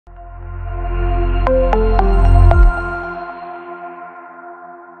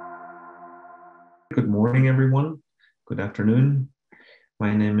morning, everyone. Good afternoon.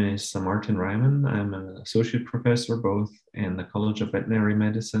 My name is Martin Ryman. I'm an associate professor both in the College of Veterinary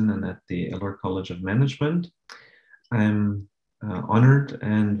Medicine and at the Eller College of Management. I'm honored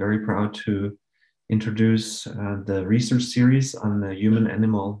and very proud to introduce the research series on the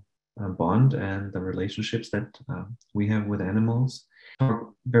human-animal bond and the relationships that we have with animals.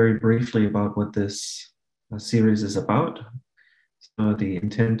 Talk very briefly about what this series is about. So the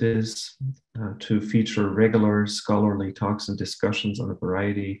intent is to feature regular scholarly talks and discussions on a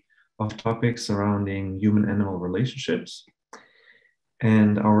variety of topics surrounding human-animal relationships.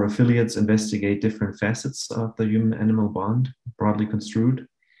 And our affiliates investigate different facets of the human-animal bond, broadly construed.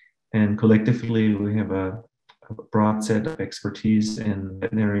 And collectively, we have a broad set of expertise in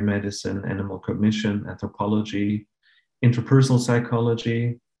veterinary medicine, animal cognition, anthropology, interpersonal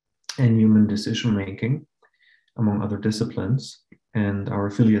psychology, and human decision-making, among other disciplines. And our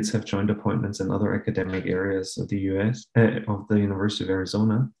affiliates have joined appointments in other academic areas of the US, of the University of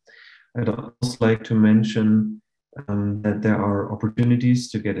Arizona. I'd also like to mention that there are opportunities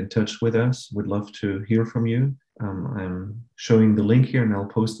to get in touch with us. We'd love to hear from you. I'm showing the link here and I'll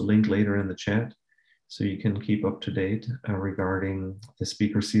post the link later in the chat so you can keep up to date regarding the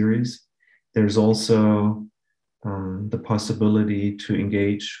speaker series. There's also the possibility to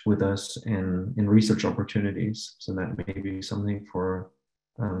engage with us in research opportunities. So that may be something for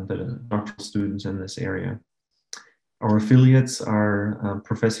the doctoral students in this area. Our affiliates are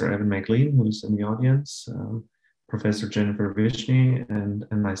Professor Evan McLean, who's in the audience, Professor Jennifer Vishny, and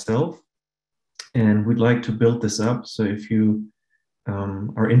myself. And we'd like to build this up. So if you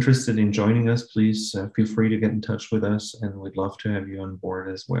are interested in joining us, please feel free to get in touch with us, and we'd love to have you on board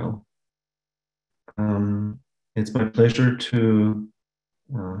as well. It's my pleasure to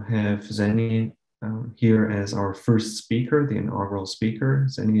have Zeni here as our first speaker, the inaugural speaker.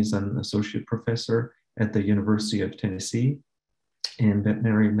 Zeni is an associate professor at the University of Tennessee in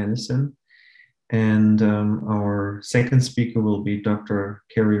veterinary medicine. And our second speaker will be Dr.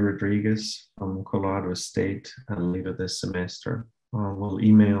 Kerry Rodriguez from Colorado State later this semester. We'll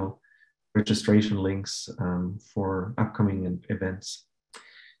email registration links for upcoming events.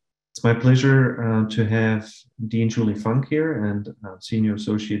 It's my pleasure to have Dean Julie Funk here and Senior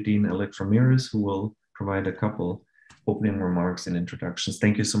Associate Dean Alex Ramirez, who will provide a couple opening remarks and introductions.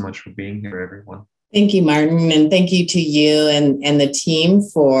 Thank you so much for being here, everyone. Thank you, Martin, and thank you to you and the team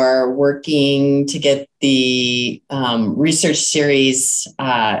for working to get the research series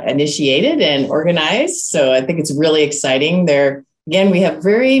initiated and organized. So I think it's really exciting. Again, we have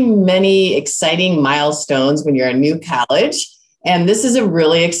very many exciting milestones when you're a new college. And this is a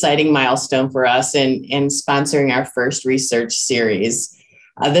really exciting milestone for us in sponsoring our first research series.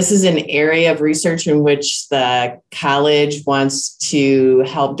 This is an area of research in which the college wants to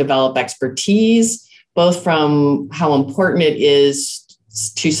help develop expertise, both from how important it is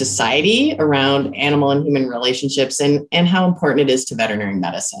to society around animal and human relationships and how important it is to veterinary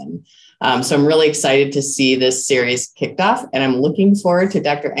medicine. So I'm really excited to see this series kicked off, and I'm looking forward to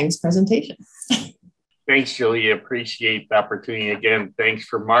Dr. Eng's presentation. Thanks, Julia. Appreciate the opportunity. Again, thanks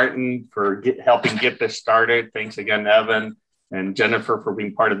for Martin for helping get this started. Thanks again, Evan and Jennifer, for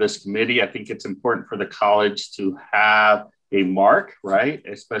being part of this committee. I think it's important for the college to have a mark, right?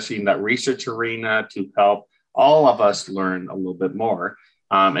 Especially in that research arena to help all of us learn a little bit more.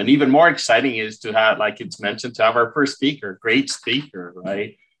 And even more exciting is to have, like it's mentioned, to have our first speaker, great speaker,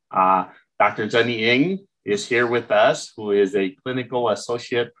 right? Dr. Jenny Ng is here with us, who is a clinical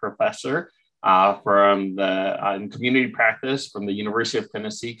associate professor from in community practice from the University of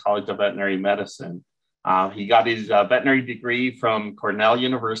Tennessee College of Veterinary Medicine. He got his veterinary degree from Cornell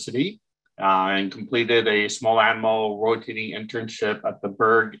University and completed a small animal rotating internship at the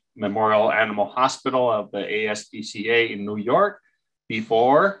Berg Memorial Animal Hospital of the ASPCA in New York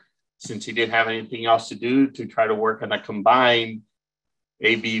before, since he didn't have anything else to do, to try to work on a combined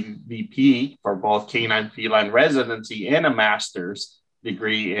ABVP for both canine feline residency and a master's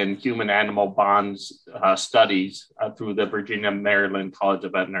degree in human-animal bonds studies through the Virginia Maryland College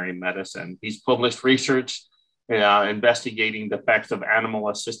of Veterinary Medicine. He's published research investigating the effects of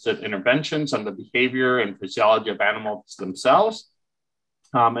animal-assisted interventions on the behavior and physiology of animals themselves,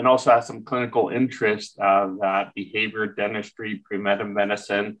 and also has some clinical interest that behavior, dentistry, preventive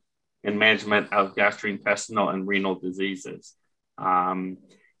medicine, and management of gastrointestinal and renal diseases.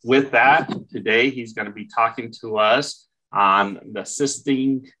 With that, today he's going to be talking to us on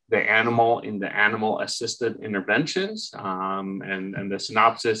assisting the animal in the animal-assisted interventions. And the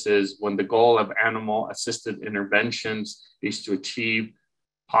synopsis is, when the goal of animal-assisted interventions is to achieve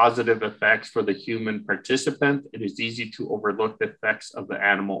positive effects for the human participant, it is easy to overlook the effects of the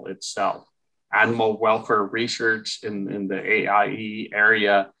animal itself. animal welfare research in the AIE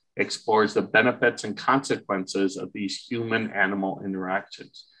area explores the benefits and consequences of these human-animal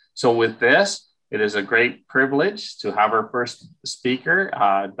interactions. So with this, it is a great privilege to have our first speaker,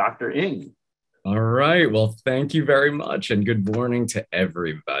 Dr. Ng. All right. Well, thank you very much, and good morning to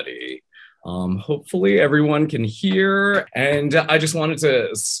everybody. Hopefully everyone can hear. And I just wanted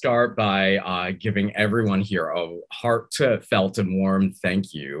to start by giving everyone here a heartfelt and warm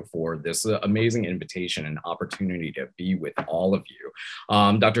thank you for this amazing invitation and opportunity to be with all of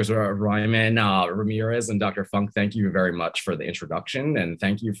you. Drs. Ryman, Ramirez, and Dr. Funk, thank you very much for the introduction. And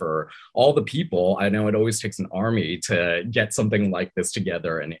thank you for all the people. I know it always takes an army to get something like this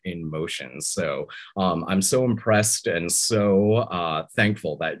together and in motion. So I'm so impressed and so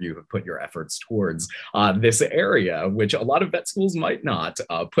thankful that you have put your efforts towards this area, which a lot of vet schools might not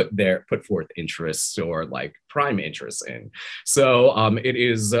put forth interests or like prime interests in. So it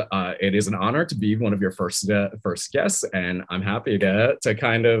is an honor to be one of your first guests, and I'm happy to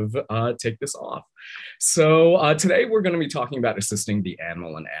kind of take this off. So today we're going to be talking about assisting the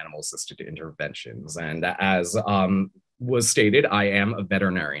animal and animal-assisted interventions, and as was stated, I am a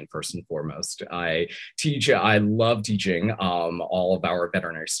veterinarian first and foremost. I love teaching all of our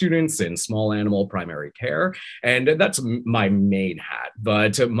veterinary students in small animal primary care, and that's my main hat.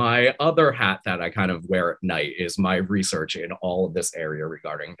 But my other hat that I kind of wear at night is my research in all of this area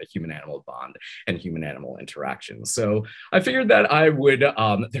regarding the human-animal bond and human-animal interactions. So I figured that I would,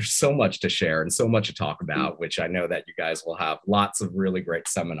 there's so much to share and so much to talk about, which I know that you guys will have lots of really great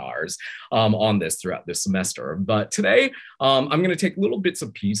seminars on this throughout this semester. But today, I'm going to take little bits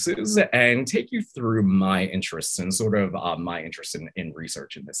of pieces and take you through my interests and sort of my interest in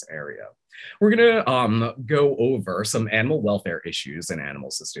research in this area. We're going to go over some animal welfare issues and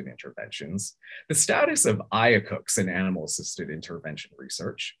animal-assisted interventions, the status of IACUCs in animal-assisted intervention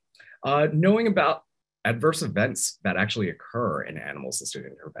research, knowing about adverse events that actually occur in animal-assisted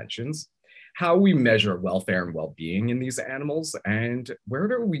interventions, how we measure welfare and well-being in these animals, and where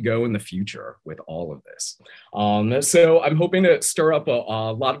do we go in the future with all of this. So I'm hoping to stir up a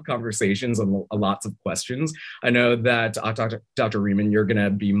lot of conversations and lots of questions. I know that Dr. Riemann, you're going to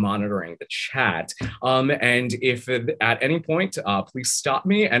be monitoring the chat. And if at any point, please stop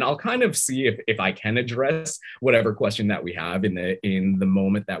me, and I'll kind of see if I can address whatever question that we have in the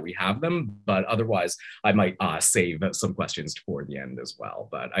moment that we have them. But otherwise, I might save some questions toward the end as well.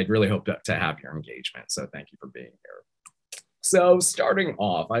 But I really hope to have your engagement. So thank you for being here. So starting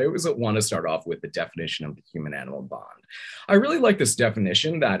off, I always want to start off with the definition of the human-animal bond. I really like this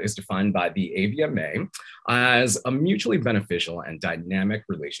definition that is defined by the AVMA as a mutually beneficial and dynamic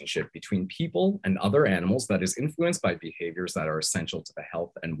relationship between people and other animals that is influenced by behaviors that are essential to the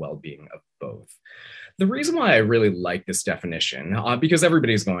health and well-being of both. The reason why I really like this definition, because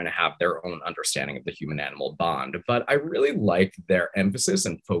everybody's going to have their own understanding of the human-animal bond, but I really like their emphasis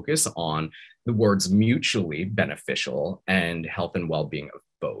and focus on the words mutually beneficial and health and well-being of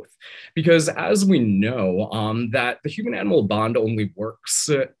both. Because as we know, that the human-animal bond only works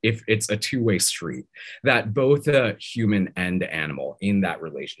if it's a two-way street, that both human and animal in that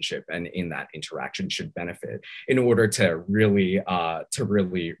relationship and in that interaction should benefit in order to really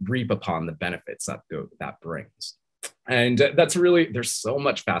reap upon the benefits that brings. And that's really, there's so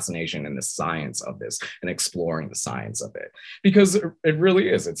much fascination in the science of this and exploring the science of it, because it really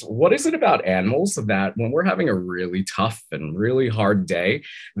is. It's what is it about animals that when we're having a really tough and really hard day,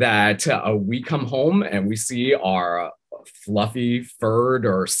 that we come home and we see our fluffy, furred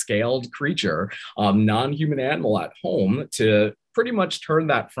or scaled creature, non-human animal at home to pretty much turn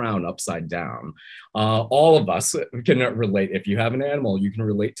that frown upside down. All of us can relate. If you have an animal, you can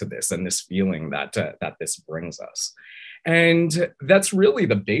relate to this and this feeling that this brings us. And that's really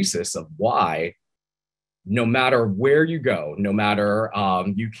the basis of why no matter where you go, no matter,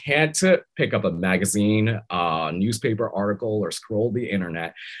 you can't pick up a magazine, newspaper article, or scroll the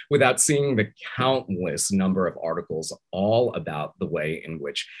internet without seeing the countless number of articles all about the way in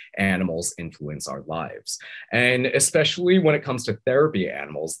which animals influence our lives. And especially when it comes to therapy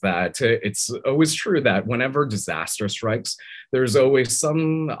animals, that it's always true that whenever disaster strikes, there's always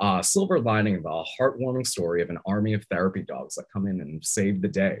some silver lining of a heartwarming story of an army of therapy dogs that come in and save the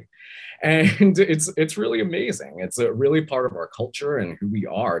day. And it's really amazing. It's a really part of our culture and who we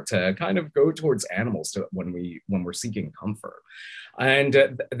are to kind of go towards animals when we're seeking comfort.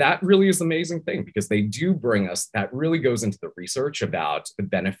 And that really is the amazing thing, because they do bring us, that really goes into the research about the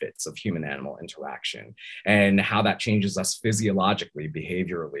benefits of human-animal interaction and how that changes us physiologically,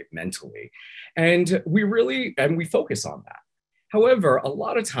 behaviorally, mentally. And we focus on that. However, a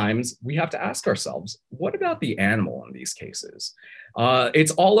lot of times we have to ask ourselves, what about the animal in these cases?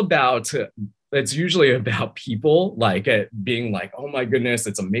 It's all about it's usually about people like being like, oh my goodness,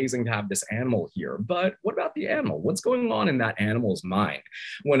 it's amazing to have this animal here. But what about the animal? What's going on in that animal's mind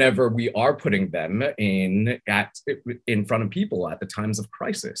whenever we are putting them in front of people at the times of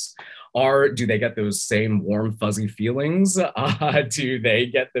crisis? Do they get those same warm, fuzzy feelings? Do they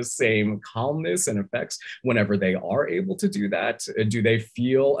get the same calmness and effects whenever they are able to do that? Do they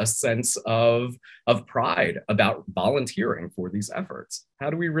feel a sense of pride about volunteering for these efforts? How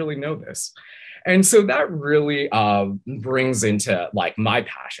do we really know this? And so that really brings into like my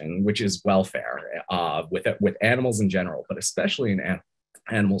passion, which is welfare with animals in general, but especially in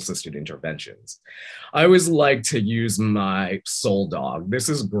animal-assisted interventions. I always like to use my soul dog. This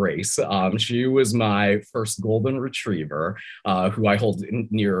is Grace. She was my first golden retriever, who I hold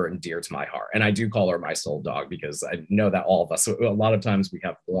near and dear to my heart. And I do call her my soul dog because I know that all of us, so a lot of times we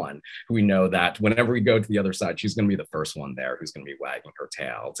have one who we know that whenever we go to the other side, she's going to be the first one there who's going to be wagging her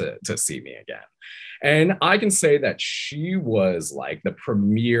tail to see me again. And I can say that she was like the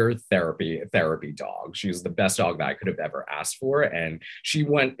premier therapy dog. She was the best dog that I could have ever asked for. And she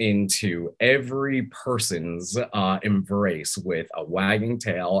went into every person's embrace with a wagging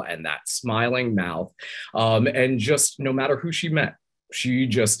tail and that smiling mouth. And just no matter who she met, she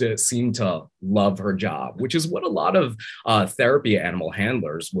just seemed to love her job, which is what a lot of therapy animal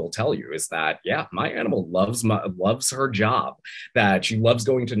handlers will tell you is that, yeah, my animal loves her job, that she loves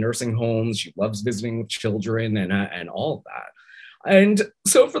going to nursing homes, she loves visiting with children and all of that. And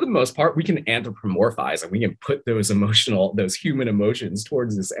so for the most part, we can anthropomorphize and we can put those human emotions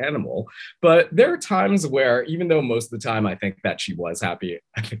towards this animal. But there are times where, even though most of the time I think that she was happy,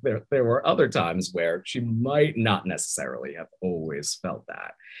 I think there were other times where she might not necessarily have always felt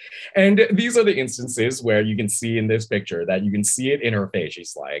that. And these are the instances where you can see in this picture that you can see it in her face.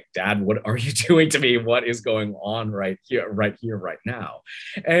 She's like, Dad, what are you doing to me? What is going on right here, right now?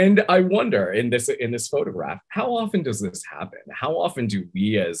 And I wonder in this photograph, how often does this happen? How often do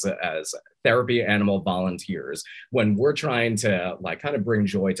we as therapy animal volunteers, when we're trying to like kind of bring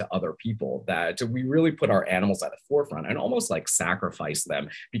joy to other people, that we really put our animals at the forefront and almost like sacrifice them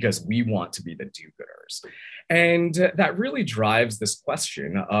because we want to be the do-gooders? And that really drives this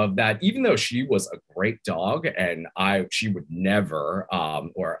question of that even though she was a great dog and she would never,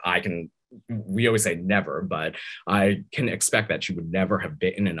 we always say never, but I can expect that she would never have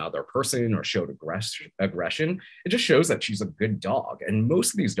bitten another person or showed aggression. It just shows that she's a good dog. And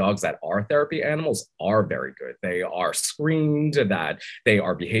most of these dogs that are therapy animals are very good. They are screened, that they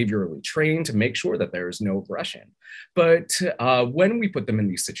are behaviorally trained to make sure that there is no aggression. But when we put them in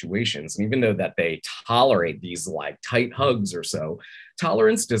these situations, and even though that they tolerate these like tight hugs or so,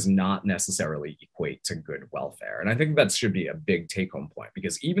 tolerance does not necessarily equate to good welfare. And I think that should be a big take-home point,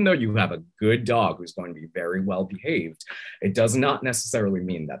 because even though you have a good dog who's going to be very well behaved, it does not necessarily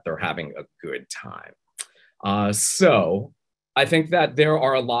mean that they're having a good time. So I think that there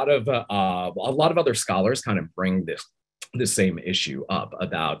are a lot of other scholars kind of bring the same issue up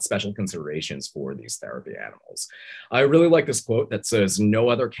about special considerations for these therapy animals. I really like this quote that says, "No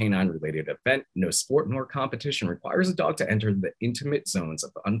other canine-related event, no sport nor competition requires a dog to enter the intimate zones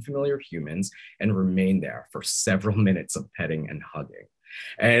of unfamiliar humans and remain there for several minutes of petting and hugging."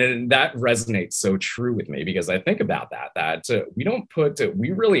 And that resonates so true with me, because I think about that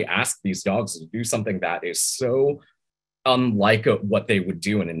we really ask these dogs to do something that is so unlike what they would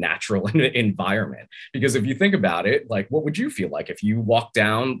do in a natural environment. Because if you think about it, like, what would you feel like if you walked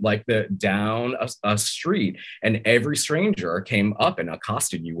down a street and every stranger came up and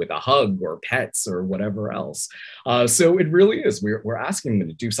accosted you with a hug or pets or whatever else? So it really is, we're asking them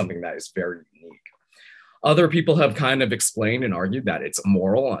to do something that is very unique. Other people have kind of explained and argued that it's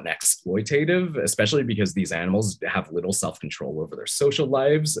immoral and exploitative, especially because these animals have little self-control over their social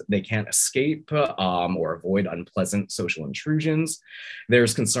lives. They can't escape or avoid unpleasant social intrusions.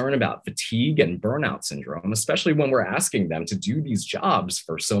 There's concern about fatigue and burnout syndrome, especially when we're asking them to do these jobs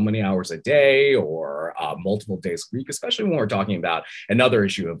for so many hours a day or multiple days a week, especially when we're talking about another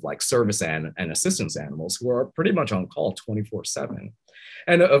issue of like service and assistance animals who are pretty much on call 24/7.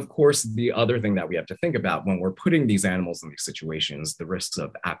 And of course, the other thing that we have to think about when we're putting these animals in these situations, the risks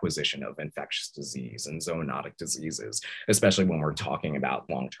of acquisition of infectious disease and zoonotic diseases, especially when we're talking about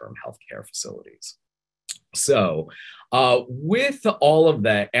long-term healthcare facilities. So with all of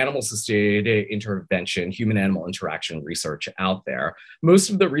the animal-assisted intervention, human-animal interaction research out there, most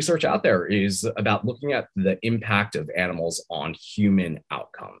of the research out there is about looking at the impact of animals on human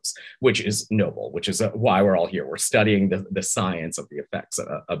outcomes, which is noble, which is why we're all here. We're studying the science of the effects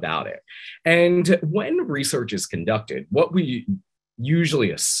about it. And when research is conducted, what we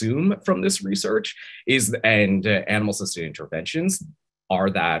usually assume from this research is, and animal-assisted interventions, are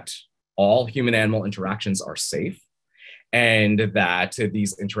that all human-animal interactions are safe, and that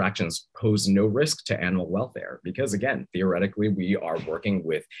these interactions pose no risk to animal welfare. Because again, theoretically, we are working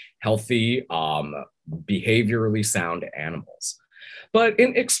with healthy, behaviorally sound animals. But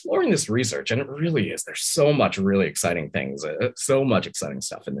in exploring this research, and it really is, there's so much really exciting things, so much exciting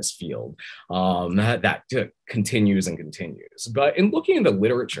stuff in this field that continues and continues. But in looking in the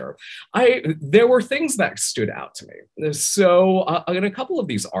literature, there were things that stood out to me. So in a couple of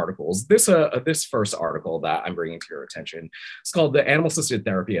these articles, this first article that I'm bringing to your attention is called "The Animal-Assisted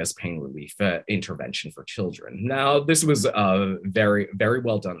Therapy as Pain Relief Intervention for Children." Now, this was a very, very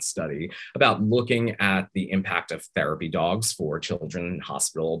well done study about looking at the impact of therapy dogs for children in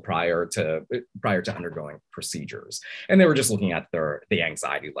hospital prior to undergoing procedures. And they were just looking at the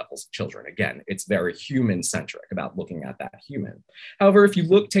anxiety levels of children. Again, it's very human centric, about looking at that human. However, if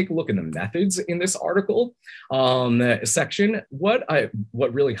you take a look at the methods in this article section, what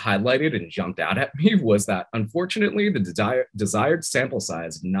really highlighted and jumped out at me was that unfortunately the desired sample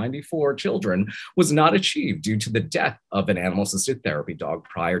size of 94 children was not achieved due to the death of an animal-assisted therapy dog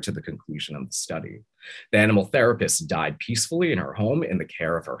prior to the conclusion of the study. The animal therapist died peacefully in her home in the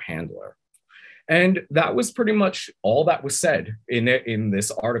care of her handler. And that was pretty much all that was said in this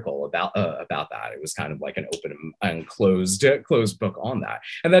article about that. It was kind of like an open and closed book on that.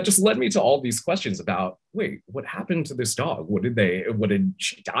 And that just led me to all these questions about, wait, what happened to this dog? What did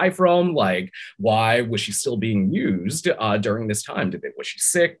she die from? Like, why was she still being used during this time? Was she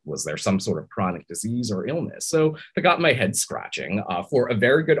sick? Was there some sort of chronic disease or illness? So that got my head scratching for a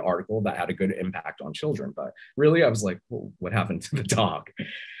very good article that had a good impact on children. But really, I was like, well, what happened to the dog?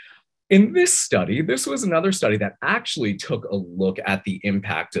 In this study, this was another study that actually took a look at the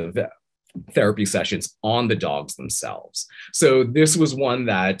impact of therapy sessions on the dogs themselves. So this was one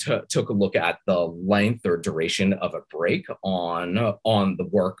that took a look at the length or duration of a break on the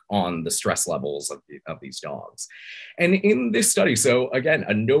work on the stress levels of these dogs. And in this study, so again,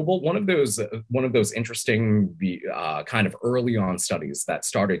 one of those interesting kind of early on studies that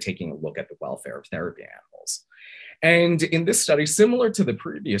started taking a look at the welfare of therapy animals. And in this study, similar to the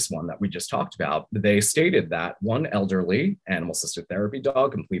previous one that we just talked about, they stated that one elderly animal-assisted therapy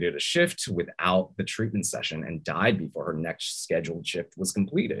dog completed a shift without the treatment session and died before her next scheduled shift was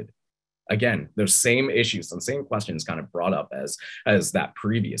completed. Again, those same issues and same questions kind of brought up as that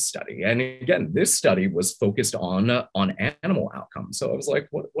previous study. And again, this study was focused on animal outcomes. So I was like,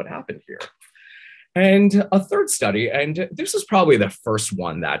 what happened here? And a third study, and this was probably the first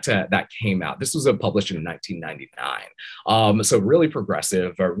one that came out. This was published in 1999. So really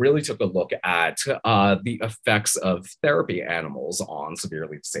progressive, really took a look at the effects of therapy animals on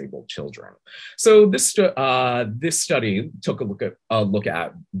severely disabled children. So this study took a look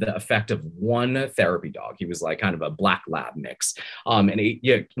at the effect of one therapy dog. He was like kind of a black lab mix,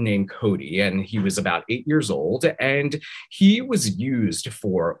 named Cody, and he was about 8 years old, and he was used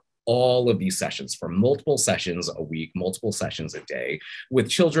for all of these sessions, for multiple sessions a week, multiple sessions a day, with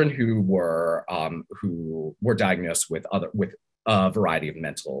children who were diagnosed with a variety of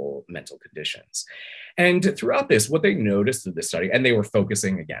mental conditions. And throughout this, what they noticed through this study, and they were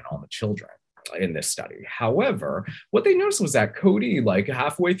focusing again on the children in this study. However, what they noticed was that Cody, like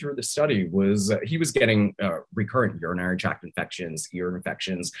halfway through the study, was getting recurrent urinary tract infections, ear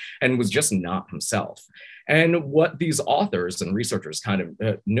infections, and was just not himself. And what these authors and researchers kind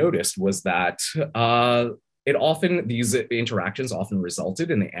of noticed was that these interactions often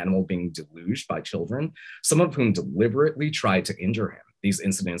resulted in the animal being deluged by children, some of whom deliberately tried to injure him. These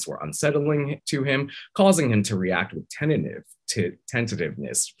incidents were unsettling to him, causing him to react with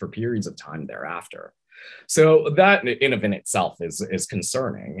tentativeness for periods of time thereafter. So that in and of itself is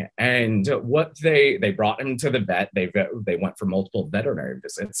concerning. And what they brought him to the vet, they went for multiple veterinary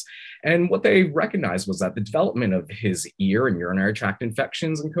visits. And what they recognized was that the development of his ear and urinary tract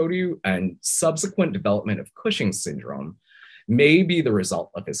infections in Cody and subsequent development of Cushing's syndrome may be the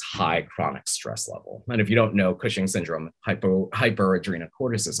result of his high chronic stress level. And if you don't know, Cushing's syndrome,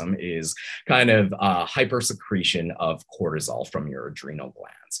 hyperadrenocorticism, is kind of hypersecretion of cortisol from your adrenal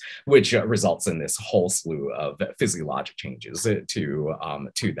glands, which results in this whole slew of physiologic changes to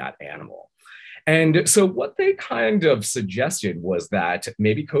that animal. And so what they kind of suggested was that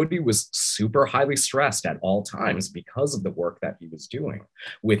maybe Cody was super highly stressed at all times because of the work that he was doing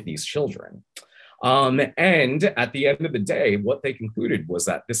with these children. And at the end of the day, what they concluded was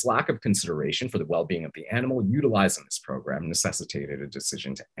that this lack of consideration for the well-being of the animal utilized in this program necessitated a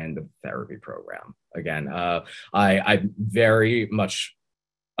decision to end the therapy program. Again, I very much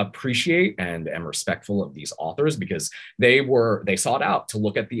appreciate and am respectful of these authors because they sought out to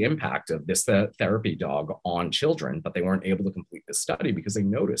look at the impact of this therapy dog on children, but they weren't able to complete the study because they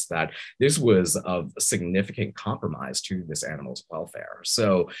noticed that this was of significant compromise to this animal's welfare.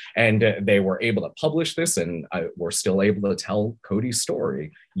 So, and they were able to publish this, and were still able to tell Cody's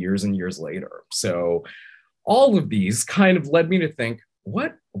story years and years later. So all of these kind of led me to think,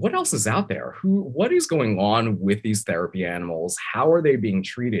 what else is out there? What is going on with these therapy animals? How are they being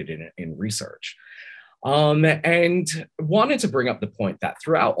treated in research? And wanted to bring up the point that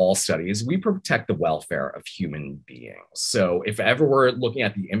throughout all studies, we protect the welfare of human beings. So if ever we're looking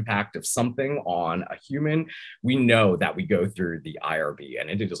at the impact of something on a human, we know that we go through the IRB, and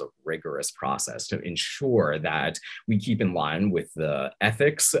it is a rigorous process to ensure that we keep in line with the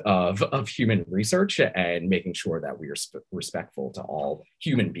ethics of human research and making sure that we are respectful to all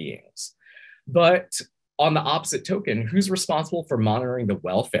human beings. But on the opposite token, who's responsible for monitoring the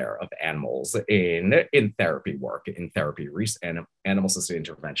welfare of animals in therapy work, in therapy and animal-assisted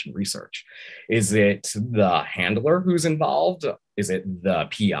intervention research? Is it the handler who's involved? Is it the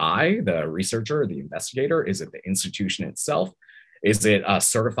PI, the researcher, the investigator? Is it the institution itself? Is it a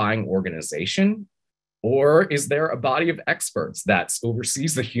certifying organization? Or is there a body of experts that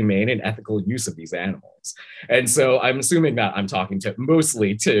oversees the humane and ethical use of these animals? And so I'm assuming that I'm talking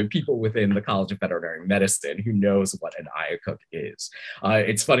mostly to people within the College of Veterinary Medicine who knows what an IACUC is.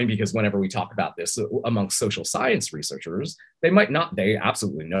 It's funny because whenever we talk about this amongst social science researchers, they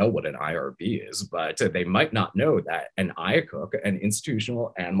absolutely know what an IRB is, but they might not know that an IACUC, an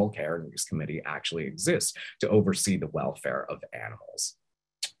Institutional Animal Care and Use Committee, actually exists to oversee the welfare of animals.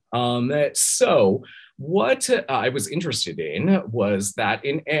 So what I was interested in was that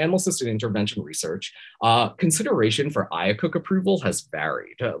in animal-assisted intervention research, consideration for IACUC approval has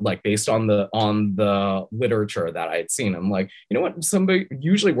varied. Like based on the literature that I had seen, I'm like, you know what?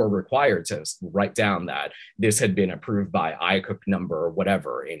 Usually we're required to write down that this had been approved by IACUC number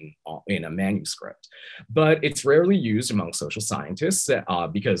whatever in a manuscript, but it's rarely used among social scientists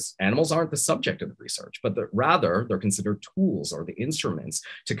because animals aren't the subject of the research, but rather they're considered tools or the instruments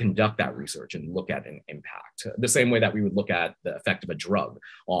to conduct that research and look at an impact, the same way that we would look at the effect of a drug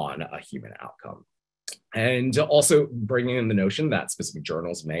on a human outcome. And also bringing in the notion that specific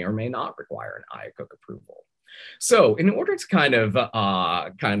journals may or may not require an IACUC approval. So in order to kind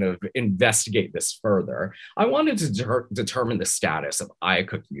of investigate this further, I wanted to determine the status of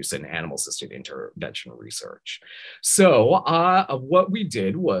IACUC use in animal-assisted intervention research. So what we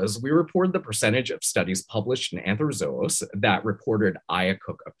did was we reported the percentage of studies published in Anthrozoos that reported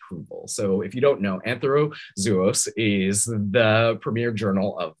IACUC approval. So if you don't know, Anthrozoos is the premier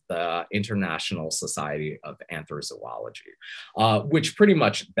journal of the International Society of Anthrozoology, which pretty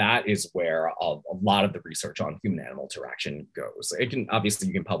much that is where a lot of the research on human-animal interaction goes. Obviously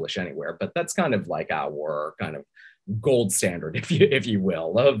you can publish anywhere, but that's kind of like our kind of gold standard, if you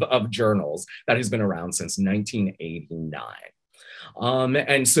will, of journals that has been around since 1989.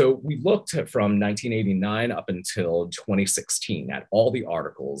 And so we looked from 1989 up until 2016 at all the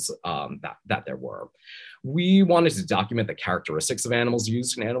articles that there were. We wanted to document the characteristics of animals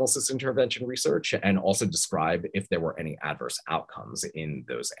used in animal-assisted intervention research and also describe if there were any adverse outcomes in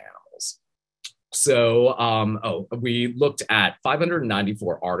those animals. So we looked at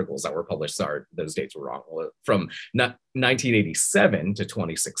 594 articles that were published. Sorry, those dates were wrong. From 1987 to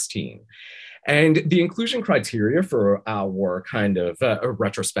 2016. And the inclusion criteria for our kind of a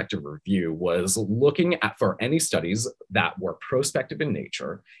retrospective review was looking for any studies that were prospective in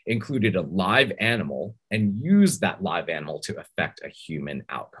nature, included a live animal, and used that live animal to affect a human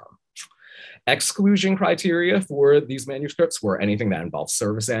outcome. Exclusion criteria for these manuscripts were anything that involved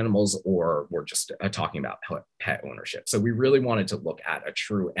service animals or we're just talking about pet ownership. So we really wanted to look at a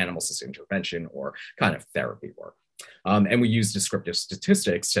true animal-assisted intervention or kind of therapy work. And we use descriptive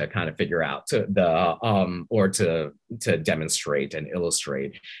statistics to kind of figure out to demonstrate and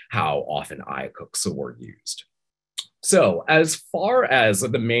illustrate how often IACUCs were used. So as far as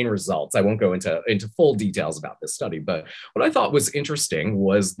the main results, I won't go into full details about this study, but what I thought was interesting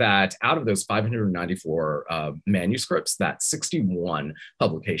was that out of those 594 manuscripts, that 61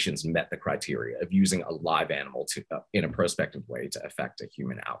 publications met the criteria of using a live animal in a prospective way to affect a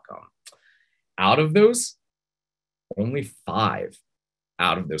human outcome. Out of those, only 5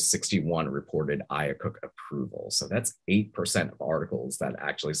 out of those 61 reported IACUC approval. So that's 8% of articles that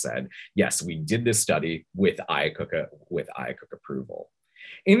actually said, yes, we did this study with IACUC approval.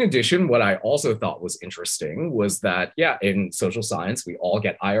 In addition, what I also thought was interesting was that, yeah, in social science, we all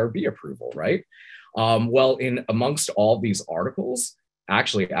get IRB approval, right? Well, amongst all these articles,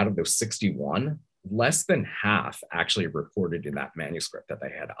 actually out of those 61, less than half actually reported in that manuscript that they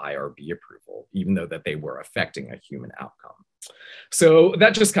had IRB approval, even though that they were affecting a human outcome. So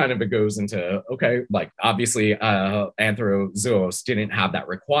that just kind of goes into, okay, like obviously Anthrozoos didn't have that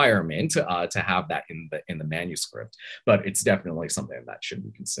requirement to have that in the manuscript, but it's definitely something that should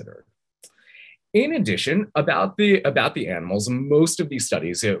be considered. In addition, about the animals, most of these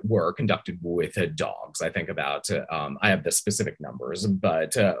studies were conducted with dogs. I think about, I have the specific numbers,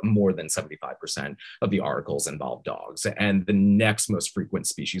 but more than 75% of the articles involved dogs. And the next most frequent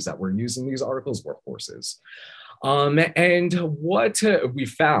species that were used in these articles were horses. And what we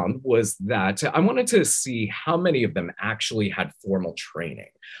found was that I wanted to see how many of them actually had formal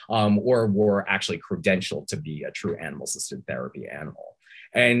training or were actually credentialed to be a true animal-assisted therapy animal.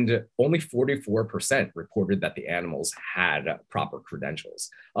 And only 44% reported that the animals had proper credentials.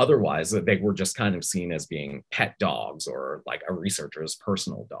 Otherwise, they were just kind of seen as being pet dogs or like a researcher's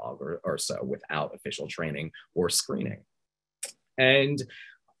personal dog or so without official training or screening. And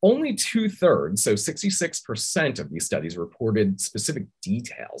only 2/3, so 66% of these studies reported specific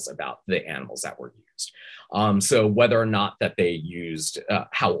details about the animals that were used. So whether or not that they used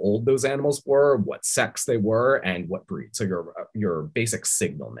how old those animals were, what sex they were, and what breed. So your basic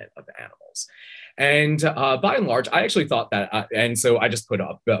signalment of animals. And by and large, I actually thought that, and so I just put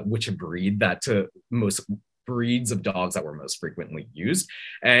up which breed that most breeds of dogs that were most frequently used.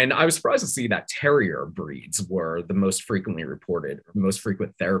 And I was surprised to see that terrier breeds were the most frequently reported, most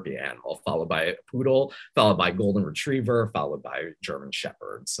frequent therapy animal, followed by poodle, followed by golden retriever, followed by German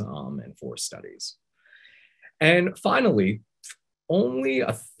shepherds in 4 studies. And finally, only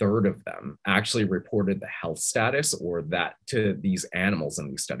 1/3 of them actually reported the health status or that to these animals in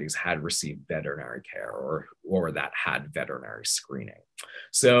these studies had received veterinary care or that had veterinary screening.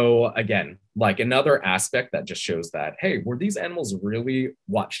 So again, like another aspect that just shows that, hey, were these animals really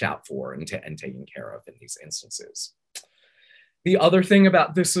watched out for and taken care of in these instances? The other thing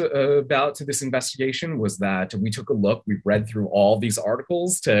about this investigation was that we took a look, we read through all these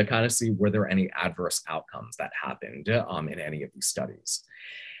articles to kind of see were there any adverse outcomes that happened in any of these studies.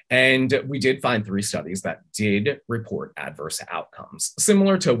 And we did find 3 studies that did report adverse outcomes,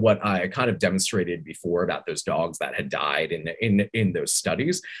 similar to what I kind of demonstrated before about those dogs that had died in those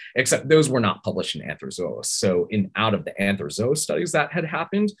studies, except those were not published in Anthrozoos. So out of the Anthrozoos studies that had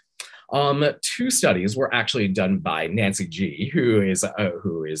happened, 2 studies were actually done by Nancy G, who is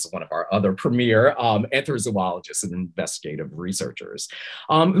one of our other premier anthrozoologists and investigative researchers,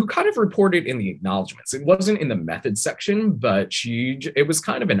 who kind of reported in the acknowledgments. It wasn't in the method section, but it was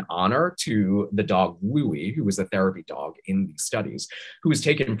kind of an honor to the dog Louie, who was a therapy dog in these studies, who was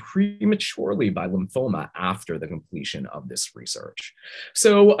taken prematurely by lymphoma after the completion of this research.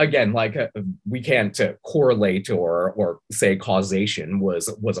 So again, like we can't correlate or say causation was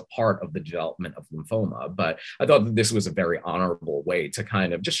a part of the development of lymphoma, but I thought that this was a very honorable way to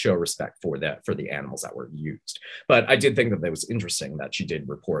kind of just show respect for the animals that were used. But I did think that it was interesting that she did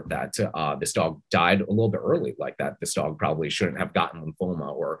report that this dog died a little bit early, like that this dog probably shouldn't have gotten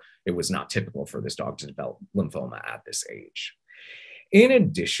lymphoma, or it was not typical for this dog to develop lymphoma at this age. In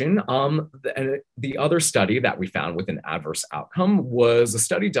addition, the other study that we found with an adverse outcome was a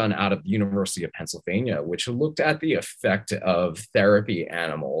study done out of the University of Pennsylvania, which looked at the effect of therapy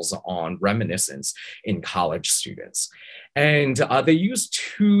animals on reminiscence in college students. And they used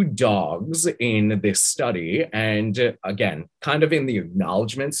 2 dogs in this study. And again, kind of in the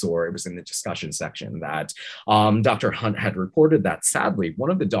acknowledgments, or it was in the discussion section, that Dr. Hunt had reported that sadly, one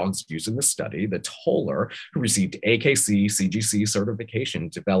of the dogs used in the study, the Toller, who received AKC CGC certification,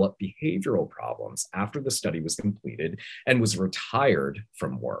 developed behavioral problems after the study was completed and was retired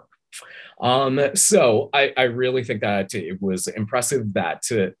from work. So I really think that it was impressive that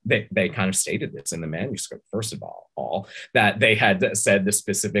they kind of stated this in the manuscript, first of all, that they had said the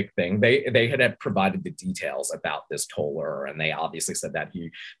specific thing. They had provided the details about this Toller, and they obviously said that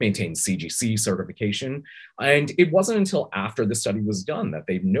he maintained CGC certification. And it wasn't until after the study was done that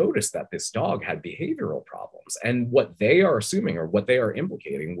they noticed that this dog had behavioral problems. And what they are assuming, or what they are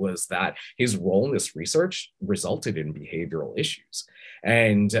implicating, was that his role in this research resulted in behavioral issues.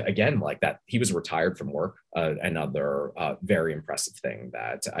 And again, like that, he was retired from work. Another very impressive thing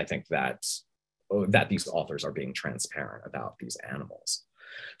that I think that these authors are being transparent about these animals.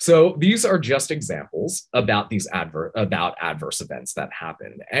 So these are just examples about these adverse events that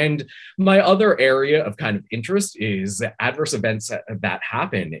happen. And my other area of kind of interest is adverse events that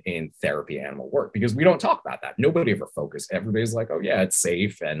happen in therapy animal work, because we don't talk about that. Nobody ever focused. Everybody's like, oh yeah, it's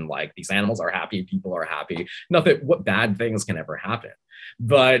safe, and like these animals are happy, people are happy. Nothing, what bad things can ever happen?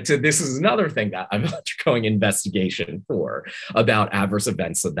 But this is another thing that I'm undergoing investigation for, about adverse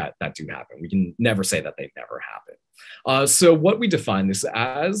events that do happen. We can never say that they never happen. So what we define this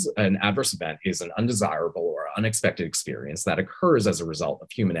as an adverse event is an undesirable or unexpected experience that occurs as a result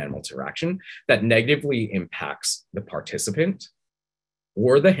of human-animal interaction that negatively impacts the participant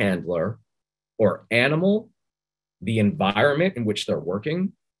or the handler or animal, the environment in which they're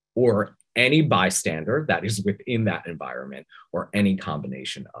working, or any bystander that is within that environment, or any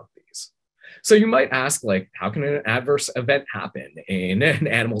combination of these. So you might ask, like, how can an adverse event happen in an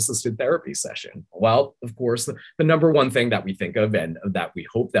animal-assisted therapy session? Well, of course, the number one thing that we think of and that we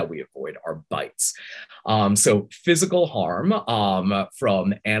hope that we avoid are bites. So physical harm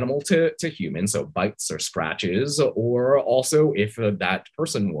from animal to human, so bites or scratches, or also if that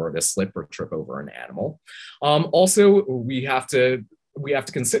person were to slip or trip over an animal. Also, we have to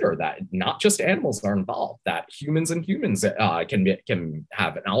consider that not just animals are involved, that humans can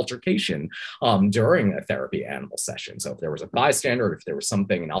have an altercation during a therapy animal session. So if there was a bystander, if there was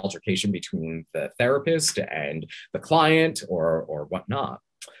an altercation between the therapist and the client or whatnot.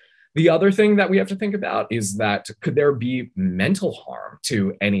 The other thing that we have to think about is that could there be mental harm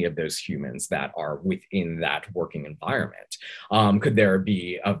to any of those humans that are within that working environment? Could there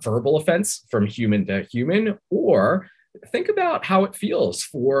be a verbal offense from human to human, or think about how it feels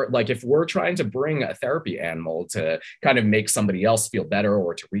for, like, if we're trying to bring a therapy animal to kind of make somebody else feel better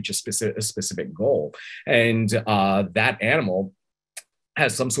or to reach a specific goal, and that animal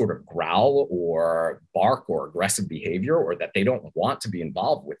has some sort of growl or bark or aggressive behavior, or that they don't want to be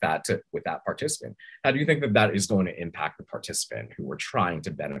involved with that participant. How do you think that is going to impact the participant who we're trying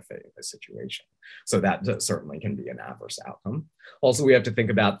to benefit in this situation? So that certainly can be an adverse outcome. Also, we have to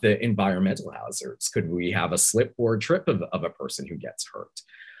think about the environmental hazards. Could we have a slip or a trip of a person who gets hurt?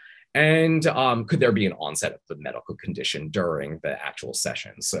 And could there be an onset of the medical condition during the actual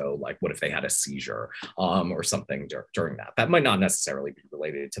session? So like, what if they had a seizure or something during that? That might not necessarily be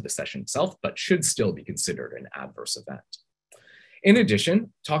related to the session itself, but should still be considered an adverse event. In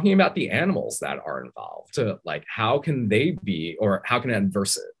addition, talking about the animals that are involved, like how can they be, or how can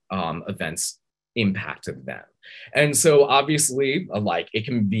adverse events impact them? And so obviously, like, it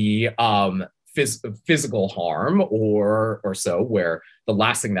can be physical harm or so, where the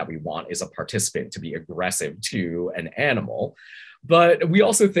last thing that we want is a participant to be aggressive to an animal. But we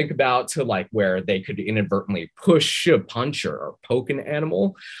also think about where they could inadvertently push, punch, or poke an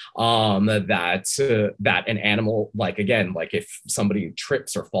animal. That an animal, again, if somebody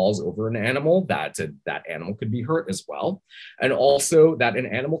trips or falls over an animal, that animal could be hurt as well. And also that an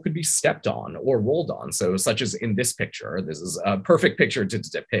animal could be stepped on or rolled on. So such as in this picture, this is a perfect picture to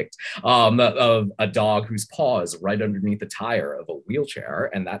depict of a dog whose paw is right underneath the tire of a wheelchair,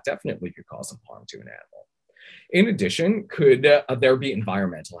 and that definitely could cause some harm to an animal. In addition, could there be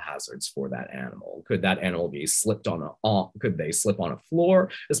environmental hazards for that animal? Could that animal be could they slip on a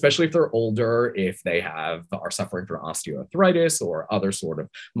floor, especially if they're older, if they are suffering from osteoarthritis or other sort of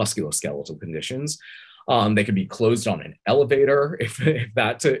musculoskeletal conditions? They could be closed on an elevator if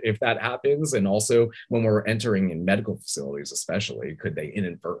that happens. And also when we're entering in medical facilities, especially, could they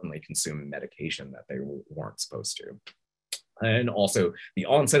inadvertently consume medication that they weren't supposed to? And also the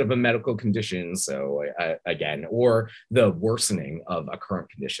onset of a medical condition, so again, or the worsening of a current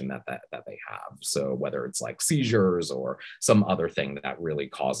condition that they have. So whether it's like seizures or some other thing that really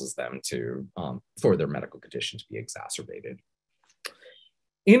causes them to, for their medical condition to be exacerbated.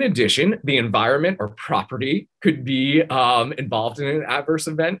 In addition, the environment or property could be involved in an adverse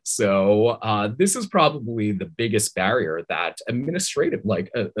event. So this is probably the biggest barrier that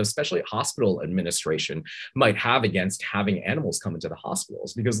especially hospital administration might have against having animals come into the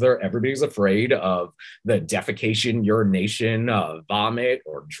hospitals, because everybody's afraid of the defecation, urination, vomit,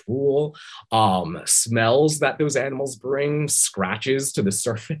 or drool, smells that those animals bring, scratches to the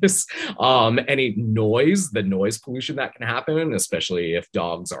surface, any noise, the noise pollution that can happen, especially if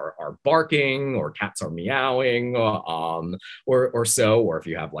dogs are barking or cats are meowing, or if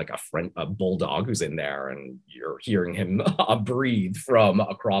you have like a bulldog who's in there and you're hearing him breathe from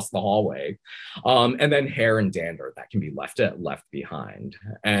across the hallway, and then hair and dander that can be left behind.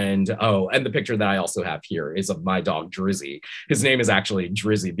 And the picture that I also have here is of my dog Drizzy. His name is actually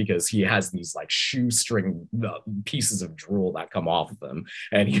Drizzy because he has these like shoestring pieces of drool that come off of him,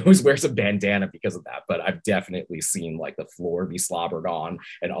 and he always wears a bandana because of that. But I've definitely seen like the floor be slobbered on,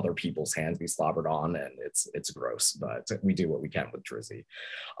 and other people's hands be slobbered on, and it's gross, but we do what we can with Drizzy.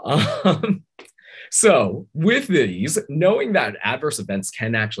 So with these, knowing that adverse events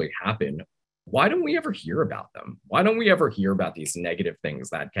can actually happen, why don't we ever hear about them? Why don't we ever hear about these negative things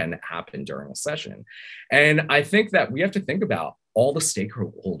that can happen during a session? And I think that we have to think about all the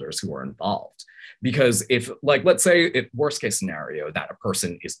stakeholders who are involved. Because if, like, let's say, if worst case scenario, that a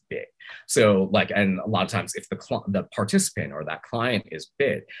person is big. So like, and a lot of times if the participant or that client is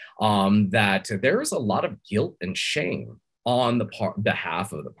big, that there is a lot of guilt and shame on the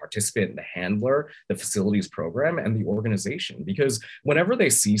behalf of the participant, the handler, the facilities program, and the organization. Because whenever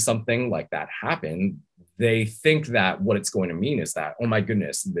they see something like that happen, they think that what it's going to mean is that, oh my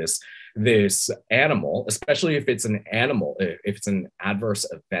goodness, this animal, especially if it's an animal, if it's an adverse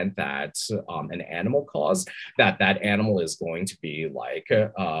event that an animal caused, that animal is going to be like,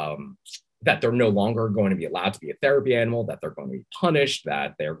 that they're no longer going to be allowed to be a therapy animal, that they're going to be punished,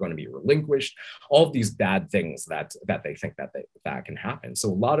 that they're going to be relinquished, all of these bad things that they think that can happen. So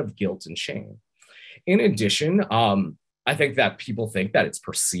a lot of guilt and shame. In addition, I think that people think that it's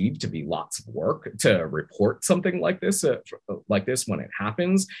perceived to be lots of work to report something like this when it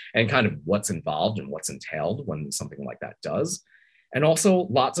happens, and kind of what's involved and what's entailed when something like that does. And also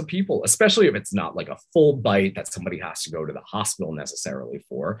lots of people, especially if it's not like a full bite that somebody has to go to the hospital necessarily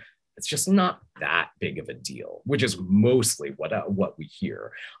for, it's just not that big of a deal, which is mostly what we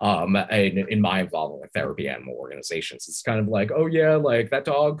hear in my involvement with therapy animal organizations. It's kind of like, oh yeah, like that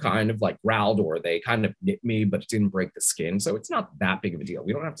dog kind of like growled, or they kind of bit me, but it didn't break the skin. So it's not that big of a deal.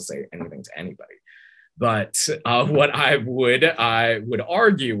 We don't have to say anything to anybody. But what I would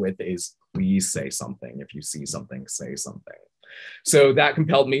argue with is, please say something. If you see something, say something. So that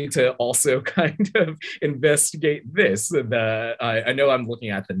compelled me to also kind of investigate this. I know I'm looking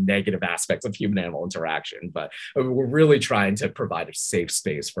at the negative aspects of human-animal interaction, but we're really trying to provide a safe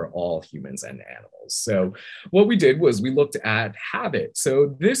space for all humans and animals. So what we did was we looked at habit.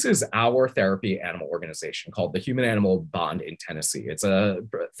 So this is our therapy animal organization called the Human-Animal Bond in Tennessee. It's a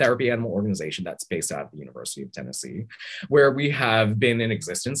therapy animal organization that's based out of the University of Tennessee, where we have been in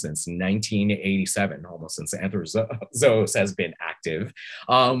existence since 1987, almost since Anthropozos has been active.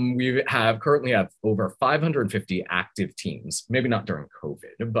 We currently have over 550 active teams, maybe not during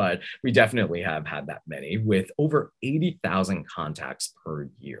COVID, but we definitely have had that many, with over 80,000 contacts per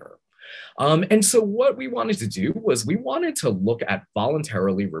year. And so what we wanted to do was we wanted to look at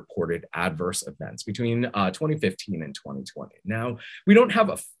voluntarily reported adverse events between 2015 and 2020. Now, we don't have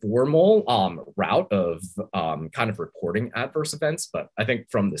a formal route of kind of reporting adverse events, but I think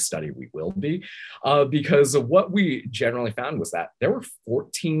from this study we will be, because what we generally found was that there were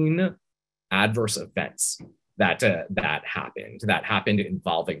 14 adverse events that happened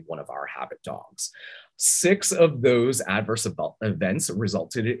involving one of our habit dogs. 6 of those adverse events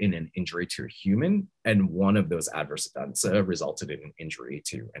resulted in an injury to a human, and 1 of those adverse events resulted in an injury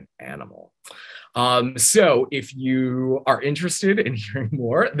to an animal. So if you are interested in hearing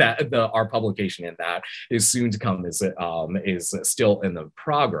more, our publication in that is soon to come, is still in the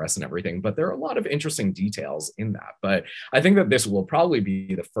progress and everything, but there are a lot of interesting details in that. But I think that this will probably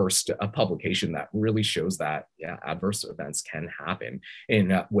be the first publication that really shows that, yeah, adverse events can happen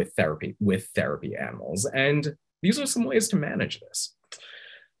with therapy animals. And these are some ways to manage this.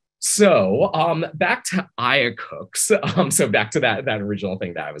 So back to IACUCs. So back to that original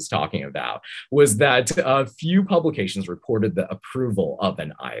thing that I was talking about, was that a few publications reported the approval of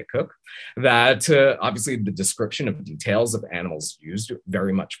an IACUC, that obviously the description of details of animals used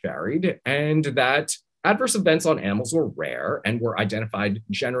very much varied, and that adverse events on animals were rare and were identified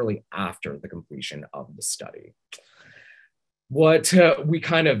generally after the completion of the study. What we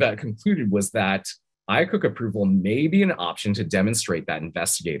kind of concluded was that IACUC approval may be an option to demonstrate that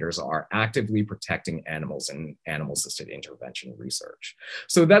investigators are actively protecting animals in animal-assisted intervention research.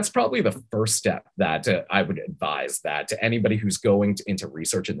 So that's probably the first step that I would advise that anybody who's going into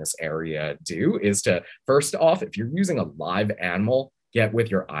research in this area do, is to, first off, if you're using a live animal, get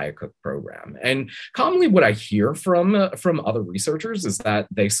with your IACUC program. And commonly what I hear from other researchers is that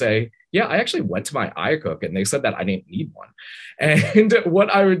they say, yeah, I actually went to my IACUC and they said that I didn't need one. And what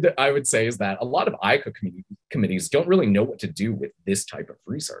I would say is that a lot of IACUC committees don't really know what to do with this type of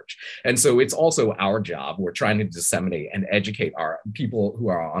research. And so it's also our job. We're trying to disseminate and educate our people who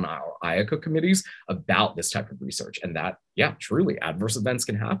are on our IACUC committees about this type of research, and that, yeah, truly adverse events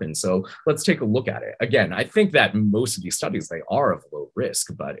can happen. So let's take a look at it. Again, I think that most of these studies, they are of low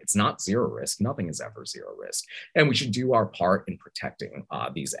risk, but it's not zero risk. Nothing is ever zero risk. And we should do our part in protecting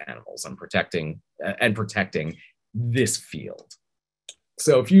these animals and protecting this field.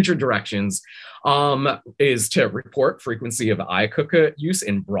 So future directions is to report frequency of iCook use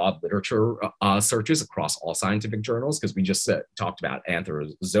in broad literature searches across all scientific journals, because we just talked about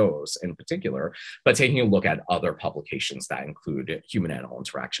Anthrozoos in particular, but taking a look at other publications that include human-animal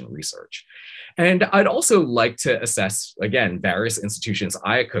interaction research. And I'd also like to assess, again, various institutions'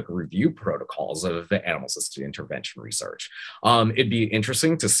 iCook review protocols of animal-assisted intervention research. It'd be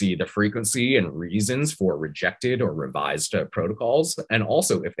interesting to see the frequency and reasons for rejected or revised protocols, and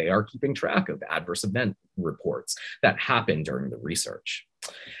also if they are keeping track of adverse event reports that happen during the research.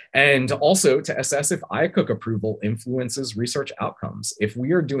 And also to assess if iCook approval influences research outcomes. If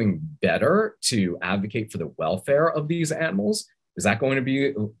we are doing better to advocate for the welfare of these animals, is that going to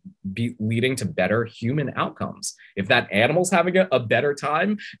be leading to better human outcomes? If that animal's having a better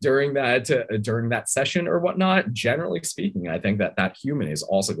time during that session or whatnot, generally speaking, I think that human is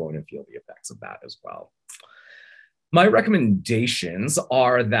also going to feel the effects of that as well. My recommendations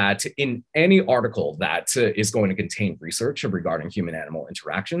are that in any article that is going to contain research regarding human-animal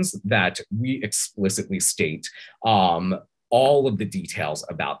interactions, that we explicitly state all of the details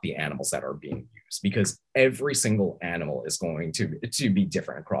about the animals that are being used, because every single animal is going to be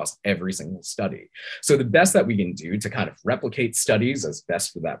different across every single study. So the best that we can do to kind of replicate studies as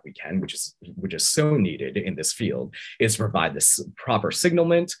best that we can, which is so needed in this field, is provide this proper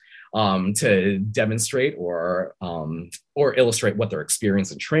signalment to demonstrate or illustrate what their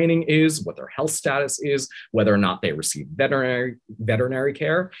experience and training is, what their health status is, whether or not they receive veterinary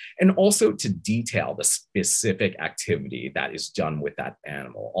care, and also to detail the specific activity that is done with that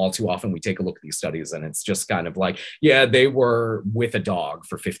animal. All too often we take a look at these studies and it's just kind of like, yeah, they were with a dog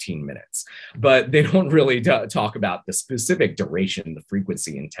for 15 minutes, but they don't really talk about the specific duration, the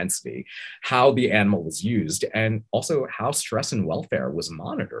frequency, intensity, how the animal was used, and also how stress and welfare was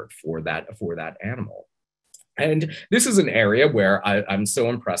monitored for that animal. And this is an area where I'm so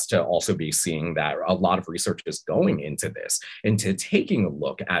impressed to also be seeing that a lot of research is going into this, into taking a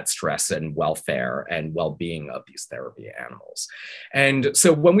look at stress and welfare and well-being of these therapy animals. And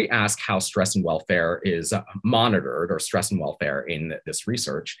so when we ask how stress and welfare is monitored, or stress and welfare in this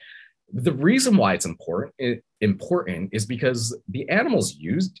research, the reason why it's important is because the animals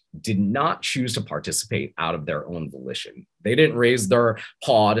used did not choose to participate out of their own volition. They didn't raise their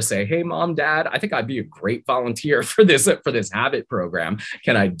paw to say, hey, mom, dad, I think I'd be a great volunteer for this habit program.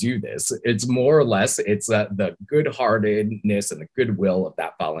 Can I do this? It's more or less, it's the good-heartedness and the goodwill of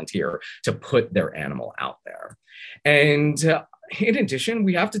that volunteer to put their animal out there. And in addition,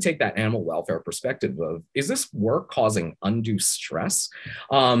 we have to take that animal welfare perspective of, is this work causing undue stress?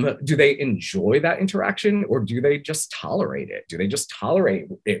 Do they enjoy that interaction, or do they just tolerate it? Do they just tolerate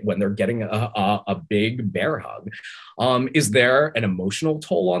it when they're getting a big bear hug? Is there an emotional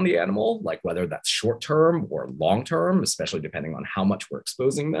toll on the animal, like whether that's short-term or long-term, especially depending on how much we're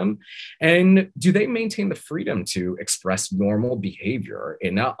exposing them? And do they maintain the freedom to express normal behavior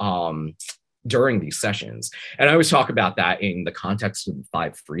during these sessions? And I always talk about that in the context of the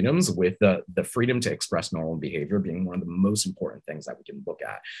 5 freedoms, with the freedom to express normal behavior being one of the most important things that we can look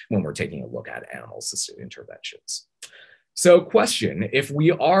at when we're taking a look at animal-assisted interventions. So question, if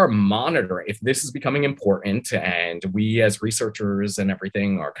we are monitoring, if this is becoming important and we as researchers and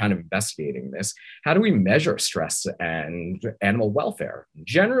everything are kind of investigating this, how do we measure stress and animal welfare?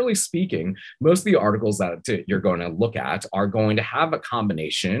 Generally speaking, most of the articles that you're going to look at are going to have a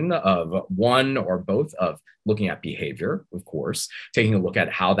combination of one or both of looking at behavior, of course, taking a look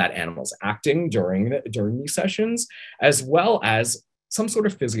at how that animal's acting during these sessions, as well as some sort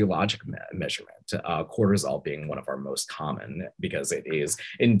of physiologic measurement, cortisol being one of our most common because it is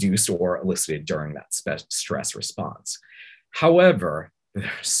induced or elicited during that stress response. However, there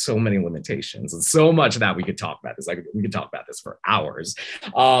are so many limitations and so much that we could talk about this. Like, we could talk about this for hours,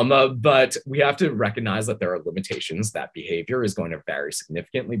 but we have to recognize that there are limitations, that behavior is going to vary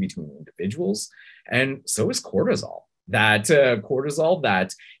significantly between individuals, and so is cortisol. That cortisol,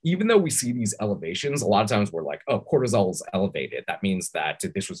 that even though we see these elevations, a lot of times we're like, oh, cortisol is elevated. That means that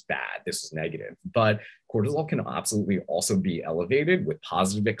this was bad, this was negative. But cortisol can absolutely also be elevated with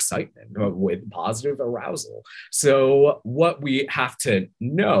positive excitement, with positive arousal. So what we have to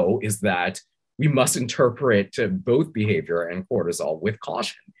know is that we must interpret both behavior and cortisol with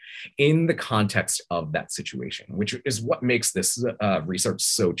caution in the context of that situation, which is what makes this research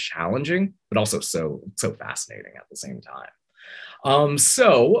so challenging, but also so fascinating at the same time.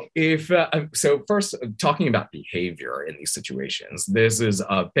 So first, talking about behavior in these situations, this is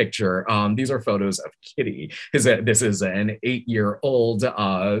a picture. These are photos of Kitty. This is an 8-year-old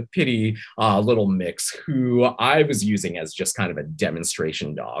pitty little mix who I was using as just kind of a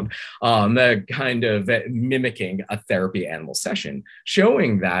demonstration dog, kind of mimicking a therapy animal session,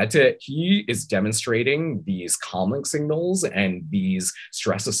 showing that he is demonstrating these calming signals and these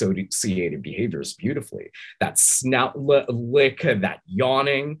stress-associated behaviors beautifully. That snout lick, that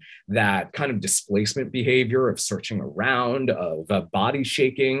yawning, that kind of displacement behavior of searching around, of body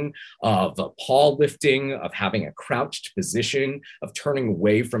shaking, of paw lifting, of having a crouched position, of turning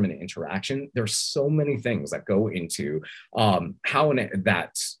away from an interaction. There's so many things that go into how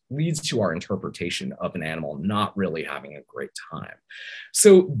that leads to our interpretation of an animal not really having a great time.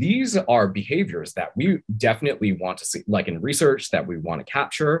 So these are behaviors that we definitely want to see, like in research, that we want to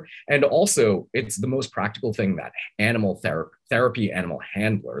capture. And also, it's the most practical thing that animal therapy animal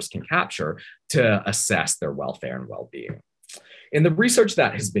handlers can capture to assess their welfare and well-being. In the research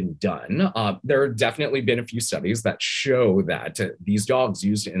that has been done, there have definitely been a few studies that show that these dogs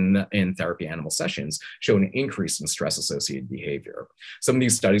used in therapy animal sessions show an increase in stress-associated behavior. Some of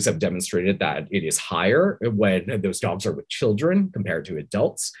these studies have demonstrated that it is higher when those dogs are with children compared to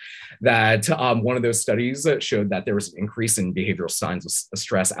adults. That one of those studies showed that there was an increase in behavioral signs of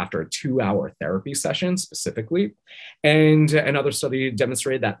stress after a 2-hour therapy session specifically. And another study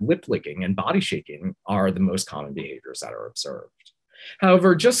demonstrated that lip licking and body shaking are the most common behaviors that are observed.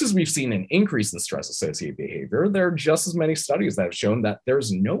 However, just as we've seen an increase in stress-associated behavior, there are just as many studies that have shown that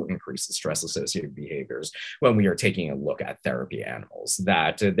there's no increase in stress-associated behaviors when we are taking a look at therapy animals,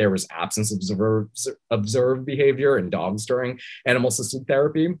 that there was absence of observed behavior in dogs during animal-assisted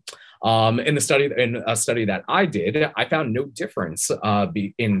therapy. In a study that I did, I found no difference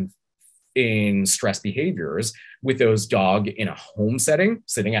in stress behaviors with those dog in a home setting,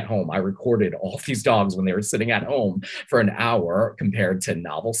 sitting at home. I recorded all of these dogs when they were sitting at home for an hour compared to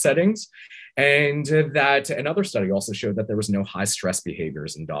novel settings. And that another study also showed that there was no high stress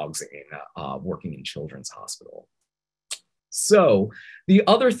behaviors in dogs working in children's hospital. So the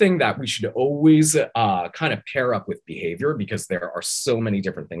other thing that we should always kind of pair up with behavior, because there are so many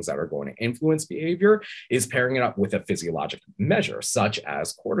different things that are going to influence behavior, is pairing it up with a physiologic measure, such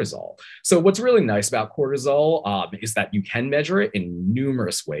as cortisol. So what's really nice about cortisol is that you can measure it in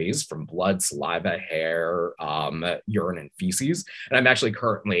numerous ways, from blood, saliva, hair, urine, and feces. And I'm actually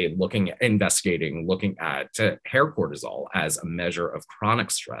currently looking at hair cortisol as a measure of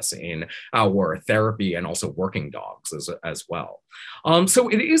chronic stress in our therapy and also working dogs as well. So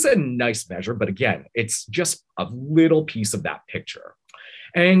it is a nice measure, but again, it's just a little piece of that picture.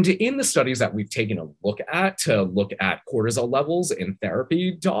 And in the studies that we've taken a look at to look at cortisol levels in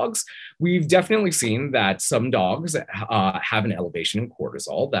therapy dogs, we've definitely seen that some dogs have an elevation in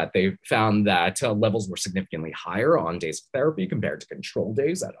cortisol, that they've found that levels were significantly higher on days of therapy compared to control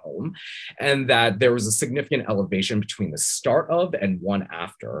days at home, and that there was a significant elevation between the start of and one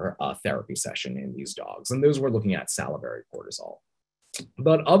after a therapy session in these dogs. And those were looking at salivary cortisol.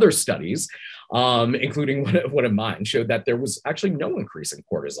 But other studies, including one of mine, showed that there was actually no increase in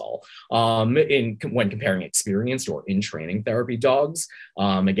cortisol when comparing experienced or in-training therapy dogs.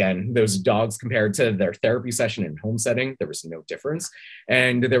 Again, those dogs compared to their therapy session in home setting, there was no difference.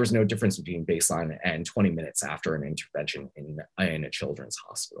 And there was no difference between baseline and 20 minutes after an intervention in a children's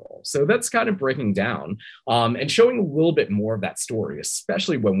hospital. So that's kind of breaking down and showing a little bit more of that story,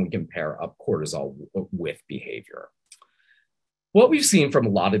 especially when we compare up cortisol with behavior. What we've seen from a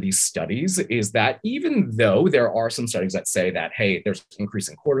lot of these studies is that even though there are some studies that say that, hey, there's increase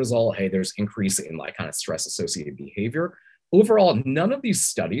in cortisol, hey, there's increase in like kind of stress associated behavior, overall, none of these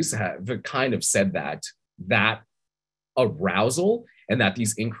studies have kind of said that arousal and that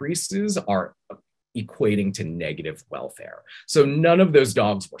these increases are equating to negative welfare. So none of those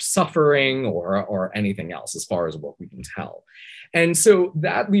dogs were suffering or anything else as far as what we can tell. And so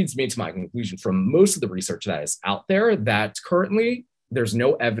that leads me to my conclusion from most of the research that is out there, that currently there's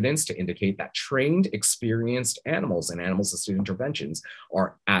no evidence to indicate that trained, experienced animals and animal-assisted interventions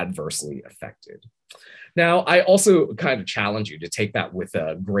are adversely affected. Now, I also kind of challenge you to take that with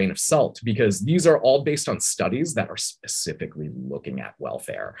a grain of salt, because these are all based on studies that are specifically looking at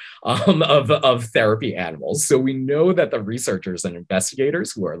welfare of therapy animals. So we know that the researchers and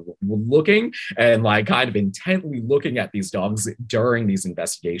investigators who are looking and like kind of intently looking at these dogs during these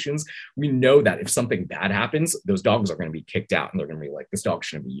investigations, we know that if something bad happens, those dogs are going to be kicked out and they're going to be like, this dog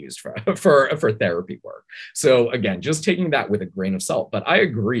shouldn't be used for therapy work. So again, just taking that with a grain of salt. But I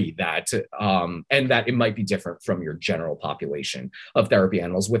agree that, and and that it might be different from your general population of therapy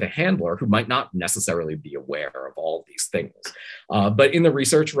animals with a handler who might not necessarily be aware of all of these things. But in the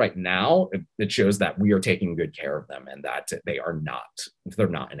research right now, it shows that we are taking good care of them and that they're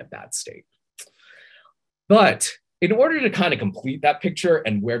not in a bad state. But in order to kind of complete that picture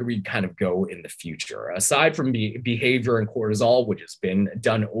and where do we kind of go in the future, aside from behavior and cortisol, which has been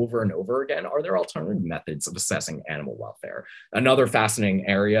done over and over again, are there alternative methods of assessing animal welfare? Another fascinating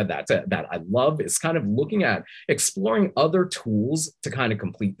area that I love is kind of looking at exploring other tools to kind of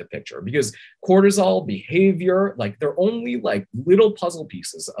complete the picture, because cortisol, behavior, like they're only like little puzzle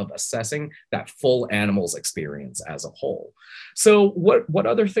pieces of assessing that full animal's experience as a whole. So what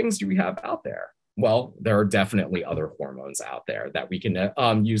other things do we have out there? Well, there are definitely other hormones out there that we can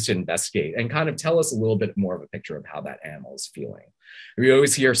use to investigate and kind of tell us a little bit more of a picture of how that animal is feeling. We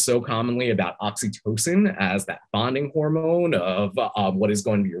always hear so commonly about oxytocin as that bonding hormone of what is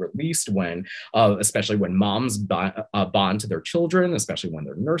going to be released when, especially when moms bond to their children, especially when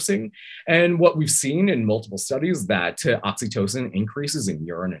they're nursing. And what we've seen in multiple studies that oxytocin increases in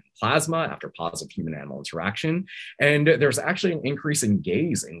urine and plasma after positive human-animal interaction. And there's actually an increase in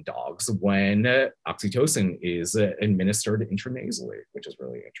gaze in dogs when oxytocin is administered intranasally, which is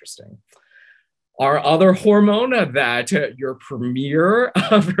really interesting. Our other hormone that your premier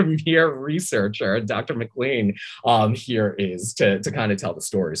researcher, Dr. McLean, here is to kind of tell the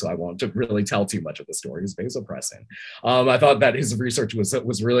story. So I won't really tell too much of the story, is vasopressin. I thought that his research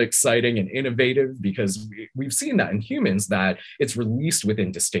was really exciting and innovative because we've seen that in humans that it's released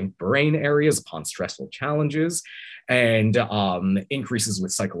within distinct brain areas upon stressful challenges and increases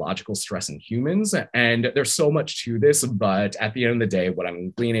with psychological stress in humans. And there's so much to this, but at the end of the day, what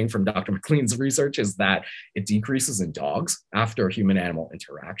I'm gleaning from Dr. McLean's research is that it decreases in dogs after human-animal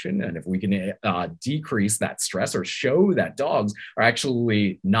interaction. And if we can decrease that stress or show that dogs are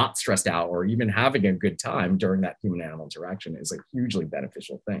actually not stressed out or even having a good time during that human-animal interaction, is a hugely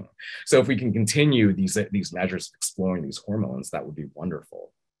beneficial thing. So if we can continue these measures exploring these hormones, that would be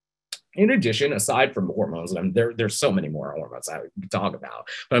wonderful. In addition, aside from hormones, and there's so many more hormones I could talk about,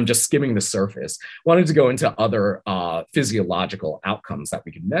 but I'm just skimming the surface, wanted to go into other physiological outcomes that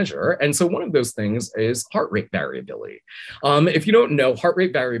we can measure. And so one of those things is heart rate variability. If you don't know, heart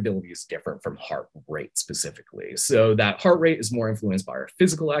rate variability is different from heart rate specifically. So that heart rate is more influenced by our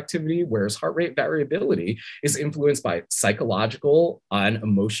physical activity, whereas heart rate variability is influenced by psychological and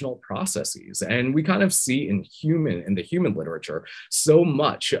emotional processes. And we kind of see in the human literature so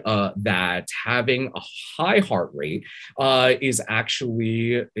much that having a high heart rate is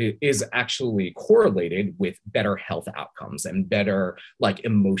actually correlated with better health outcomes and better like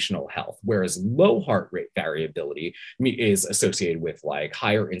emotional health, whereas low heart rate variability is associated with like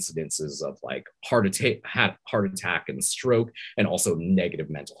higher incidences of like heart attack and stroke, and also negative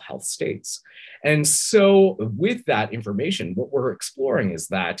mental health states. And so with that information, what we're exploring is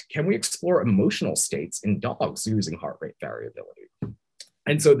that, can we explore emotional states in dogs using heart rate variability?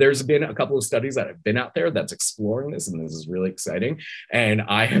 And so there's been a couple of studies that have been out there that's exploring this, and this is really exciting. And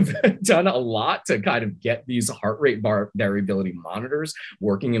I have done a lot to kind of get these heart rate variability monitors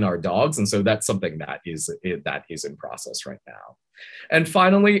working in our dogs. And so that's something that is in process right now. And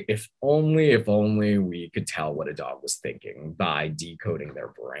finally, if only we could tell what a dog was thinking by decoding their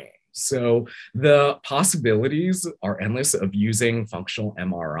brain. So the possibilities are endless of using functional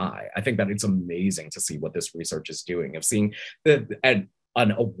MRI. I think that it's amazing to see what this research is doing, of seeing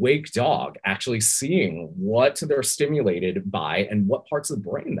an awake dog actually seeing what they're stimulated by and what parts of the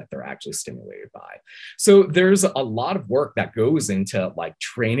brain that they're actually stimulated by. So there's a lot of work that goes into like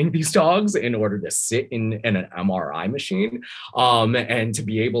training these dogs in order to sit in an MRI machine and to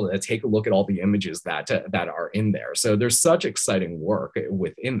be able to take a look at all the images that are in there. So there's such exciting work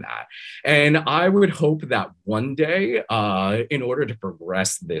within that. And I would hope that one day, in order to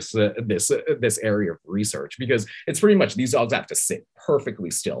progress this area of research, because it's pretty much these dogs have to sit perfectly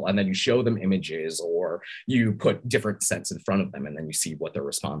still, and then you show them images or you put different scents in front of them, and then you see what their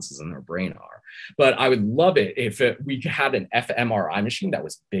responses in their brain are. But I would love it if we had an fMRI machine that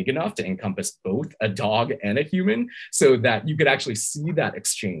was big enough to encompass both a dog and a human, so that you could actually see that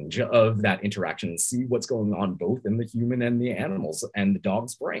exchange of that interaction and see what's going on both in the human and the animals and the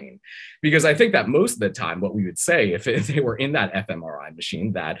dog's brain. Because I think that most of the time what we would say if they were in that fMRI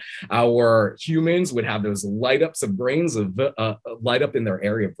machine, that our humans would have those light ups of brains of light up in their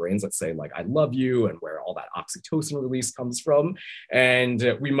area of brains that say like, I love you, and where all that oxytocin release comes from.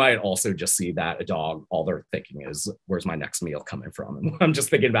 And we might also just see that a dog, all they're thinking is, where's my next meal coming from? And I'm just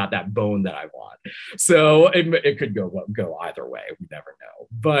thinking about that bone that I want. So it could go either way. We never know.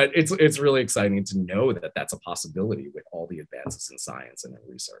 But it's really exciting to know that that's a possibility with all the advances in science and in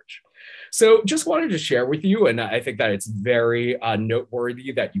research. So just wanted to share with you, and I think that it's very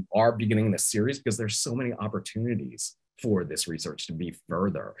noteworthy that you are beginning this series because there's so many opportunities for this research to be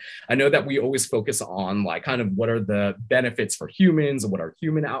further. I know that we always focus on like kind of what are the benefits for humans and what are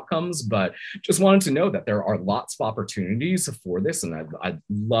human outcomes, but just wanted to know that there are lots of opportunities for this, and I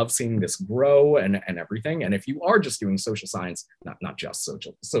love seeing this grow and everything. And if you are just doing social science, not just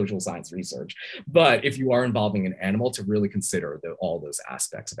social science research, but if you are involving an animal, to really consider all those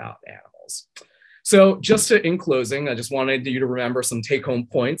aspects about animals. So just in closing, I just wanted you to remember some take-home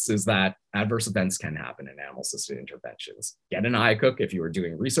points is that adverse events can happen in animal-assisted interventions. Get an IACUC if you are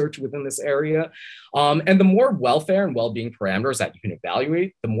doing research within this area. And the more welfare and well-being parameters that you can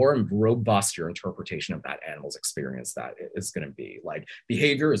evaluate, the more robust your interpretation of that animal's experience that is going to be. Like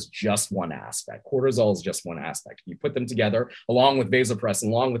behavior is just one aspect. Cortisol is just one aspect. If you put them together, along with vasopressin,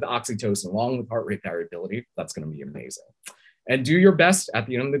 along with oxytocin, along with heart rate variability, that's going to be amazing. And do your best at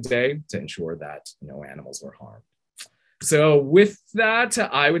the end of the day to ensure that no animals were harmed. So with that,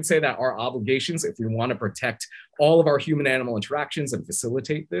 I would say that our obligations, if we want to protect all of our human-animal interactions and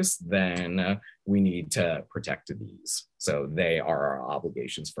facilitate this, then we need to protect these. So they are our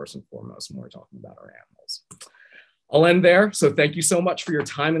obligations first and foremost when we're talking about our animals. I'll end there. So thank you so much for your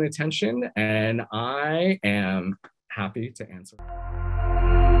time and attention, and I am happy to answer.